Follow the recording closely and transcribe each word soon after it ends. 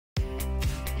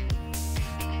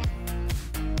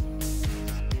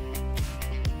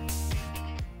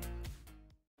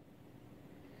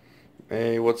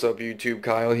Hey, what's up YouTube?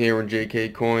 Kyle here with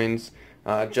JK Coins.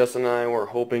 Justin and I were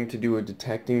hoping to do a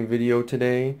detecting video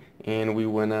today, and we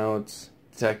went out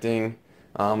detecting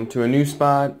to a new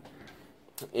spot.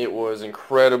 It was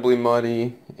incredibly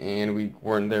muddy, and we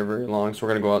weren't there very long, so we're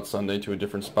going to go out Sunday to a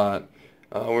different spot.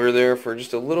 We were there for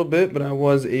just a little bit, but I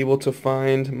was able to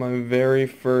find my very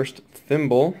first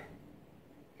thimble.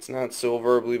 It's not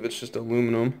silver, I believe it's just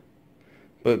aluminum.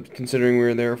 But considering we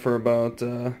were there for about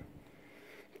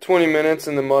 20 minutes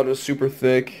and the mud was super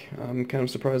thick, I'm kind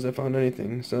of surprised I found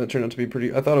anything. So that turned out to be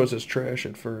pretty, I thought it was just trash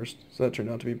at first, so that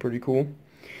turned out to be pretty cool.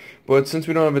 But since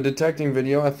we don't have a detecting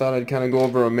video, I thought I'd kind of go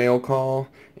over a mail call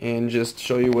and just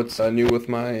show you what's new with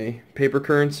my paper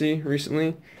currency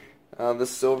recently.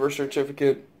 This silver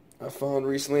certificate I found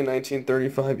recently,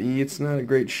 1935E. It's not a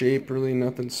great shape, really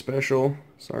nothing special.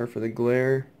 Sorry for the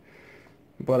glare.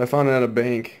 But I found it at a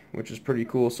bank, which is pretty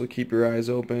cool, so keep your eyes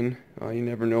open. You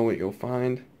never know what you'll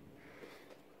find.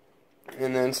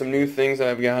 And then some new things that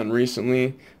I've gotten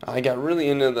recently. I got really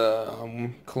into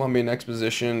the Columbian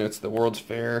Exposition. It's the World's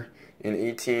Fair in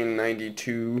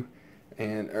 1892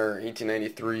 or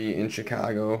 1893 in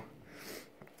Chicago.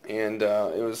 And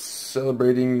it was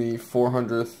celebrating the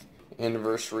 400th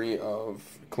anniversary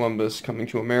of Columbus coming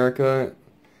to America.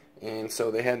 And so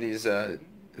they had these,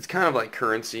 it's kind of like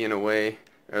currency in a way.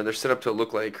 They're set up to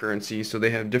look like currency, so they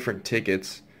have different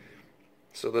tickets.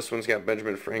 So this one's got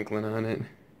Benjamin Franklin on it.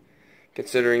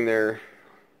 Considering they're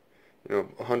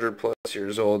 100 plus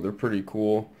years old, they're pretty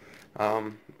cool.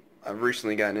 I've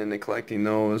recently gotten into collecting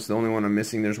those. The only one I'm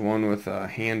missing, there's one with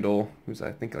Handel, who's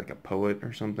I think like a poet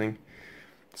or something.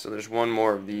 So there's one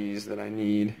more of these that I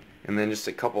need, and then just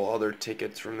a couple other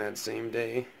tickets from that same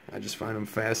day. I just find them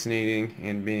fascinating,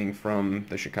 and being from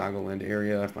the Chicagoland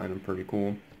area, I find them pretty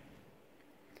cool.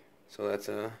 So that's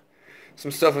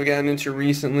some stuff I've gotten into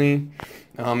recently.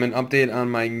 An update on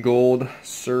my gold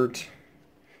cert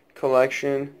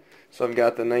collection. So I've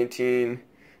got the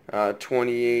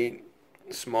 1928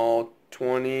 small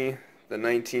 20, the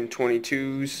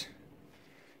 1922s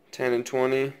 10 and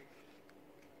 20,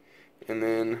 and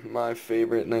then my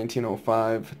favorite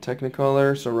 1905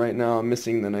 Technicolor. So right now I'm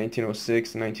missing the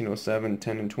 1906, 1907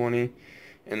 10 and 20,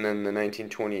 and then the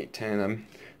 1928 10.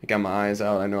 I got my eyes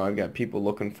out. I know I've got people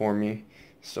looking for me.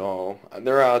 So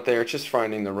they're out there. It's just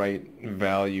finding the right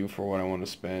value for what I want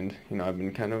to spend. I've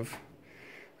been kind of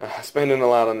spending a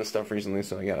lot on this stuff recently,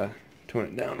 so I gotta tone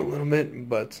it down a little bit.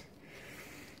 But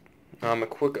a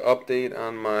quick update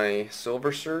on my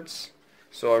silver certs.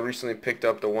 So I recently picked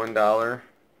up the $1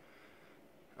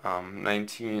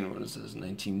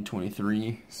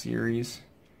 1923 series.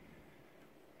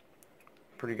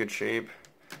 Pretty good shape.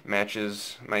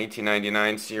 Matches my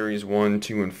 1899 series 1,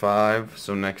 2, and 5.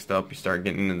 So next up you start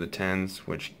getting into the 10s,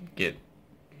 which get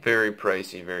very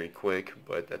pricey very quick,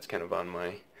 but that's kind of on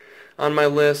my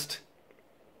list.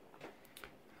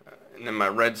 And then my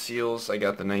red seals, I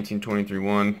got the 1923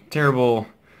 one. Terrible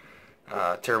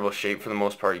shape for the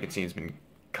most part. You can see it's been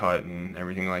cut and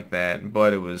everything like that,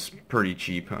 but it was pretty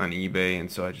cheap on eBay, and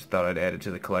so I just thought I'd add it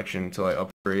to the collection until I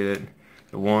upgrade it.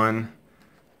 The one,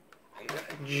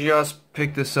 just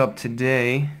picked this up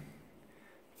today,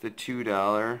 the $2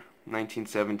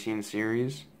 1917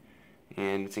 series,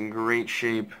 and it's in great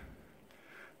shape.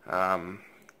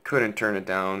 Couldn't turn it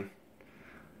down.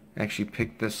 Actually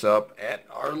picked this up at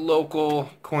our local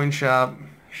coin shop.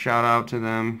 Shout out to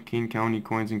them, King County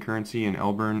Coins and Currency in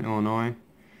Elburn, Illinois.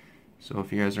 So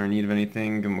if you guys are in need of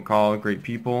anything, give them a call. Great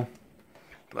people.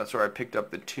 But that's where I picked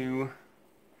up the 2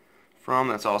 from.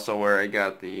 That's also where I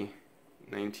got the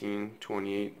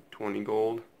 1928 20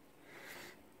 gold.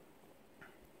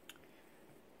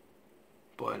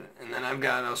 And then I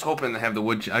was hoping to have the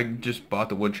wood. I just bought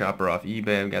the wood chopper off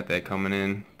eBay. I've got that coming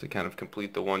in to kind of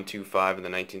complete the 125 of the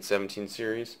 1917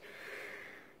 series.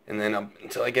 And then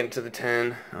until I get into the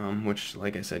 10, which,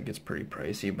 like I said, gets pretty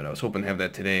pricey, but I was hoping to have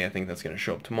that today. I think that's going to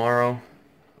show up tomorrow.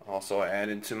 Also, I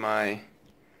added to my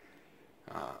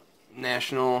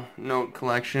national note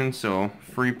collection, so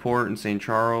Freeport and St.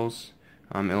 Charles,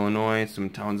 Illinois, some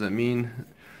towns that mean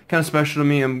kind of special to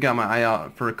me. I've got my eye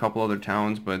out for a couple other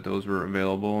towns, but those were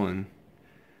available, and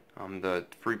the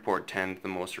Freeport 10 is the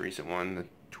most recent one. The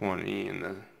 20 and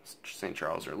the St.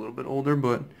 Charles are a little bit older,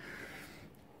 but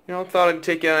I thought I'd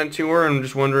take you on a tour. I'm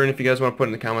just wondering if you guys want to put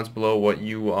in the comments below what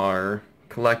you are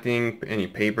collecting, any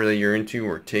paper that you're into,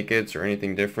 or tickets, or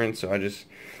anything different. So I just,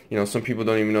 some people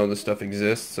don't even know this stuff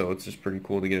exists, so it's just pretty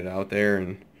cool to get it out there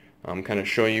and kind of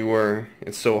show you where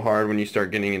it's so hard when you start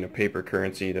getting into paper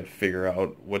currency to figure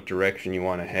out what direction you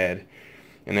want to head.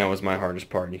 And that was my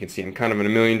hardest part. You can see I'm kind of in a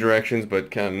million directions,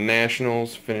 but kind of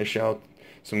nationals, finish out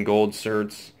some gold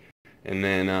certs, And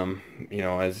then, you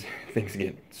know, as things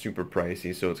get super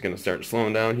pricey, so it's going to start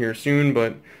slowing down here soon,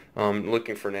 but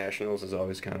looking for nationals is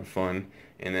always kind of fun.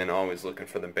 And then always looking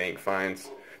for the bank finds.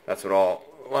 That's what a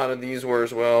lot of these were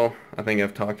as well. I think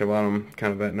I've talked about them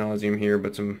kind of ad nauseum here,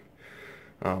 but some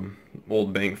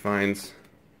old bank finds.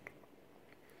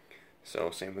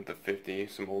 So same with the 50,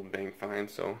 some old bank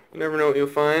finds. So you never know what you'll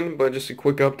find, but just a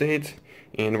quick update.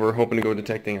 And we're hoping to go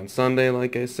detecting on Sunday,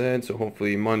 like I said. So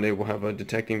hopefully Monday we'll have a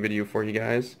detecting video for you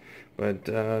guys. But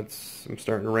I'm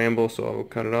starting to ramble, so I'll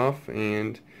cut it off.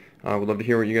 And I would love to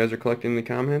hear what you guys are collecting in the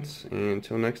comments. And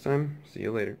until next time, see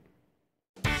you later.